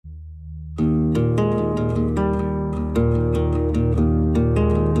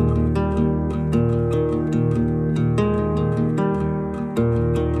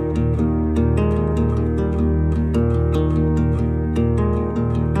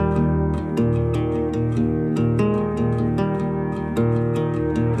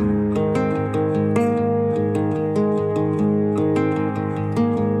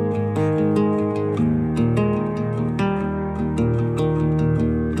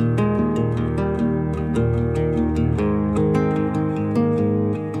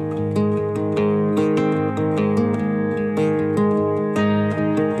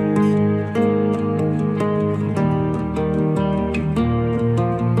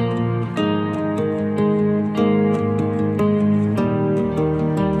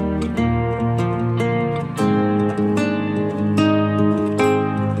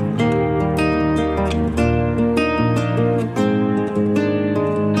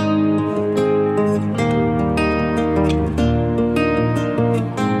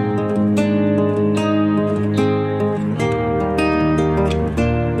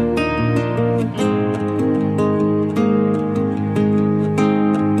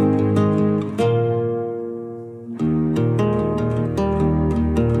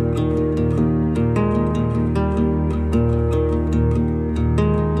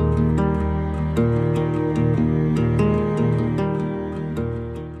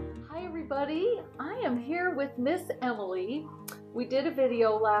with Miss Emily. We did a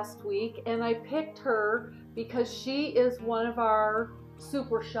video last week and I picked her because she is one of our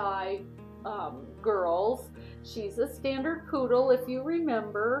super shy girls. She's a standard poodle, if you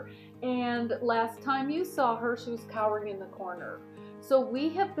remember, and last time you saw her she was cowering in the corner. So we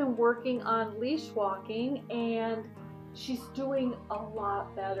have been working on leash walking and she's doing a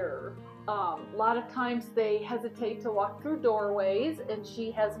lot better. A lot of times they hesitate to walk through doorways, and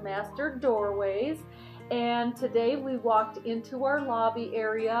she has mastered doorways. And today we walked into our lobby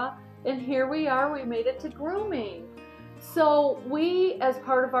area, and here we are, we made it to grooming. So we, as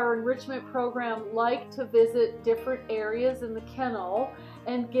part of our enrichment program, like to visit different areas in the kennel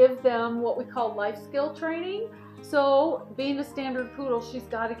and give them what we call life skill training. So being a standard poodle, she's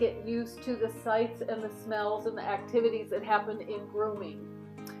got to get used to the sights and the smells and the activities that happen in grooming,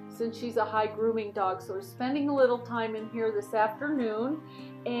 since she's a high grooming dog. So we're spending a little time in here this afternoon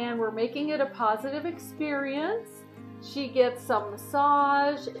and we're making it a positive experience. She gets some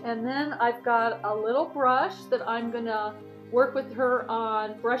massage, and then I've got a little brush that I'm gonna work with her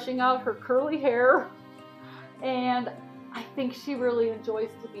on brushing out her curly hair, and I think she really enjoys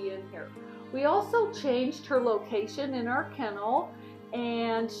to be in here. We also changed her location in our kennel,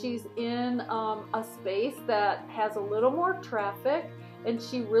 and she's in a space that has a little more traffic, and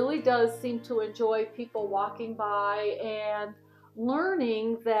she really does seem to enjoy people walking by and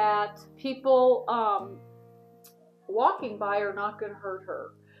learning that people walking by are not going to hurt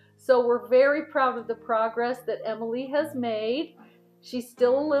her. So we're very proud of the progress that Emily has made. She's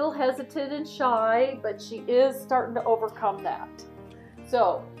still a little hesitant and shy, but she is starting to overcome that.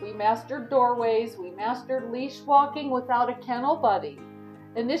 So we mastered doorways, we mastered leash walking without a kennel buddy.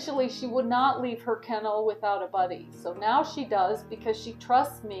 Initially, she would not leave her kennel without a buddy. So now she does, because she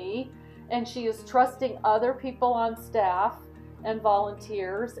trusts me and she is trusting other people on staff and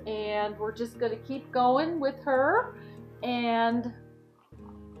volunteers, and we're just going to keep going with her, and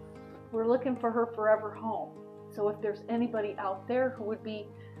we're looking for her forever home. So if there's anybody out there who would be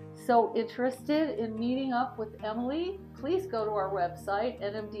so interested in meeting up with Emily, please go to our website,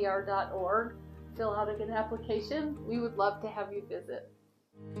 nmdr.org, fill out an application. We would love to have you visit.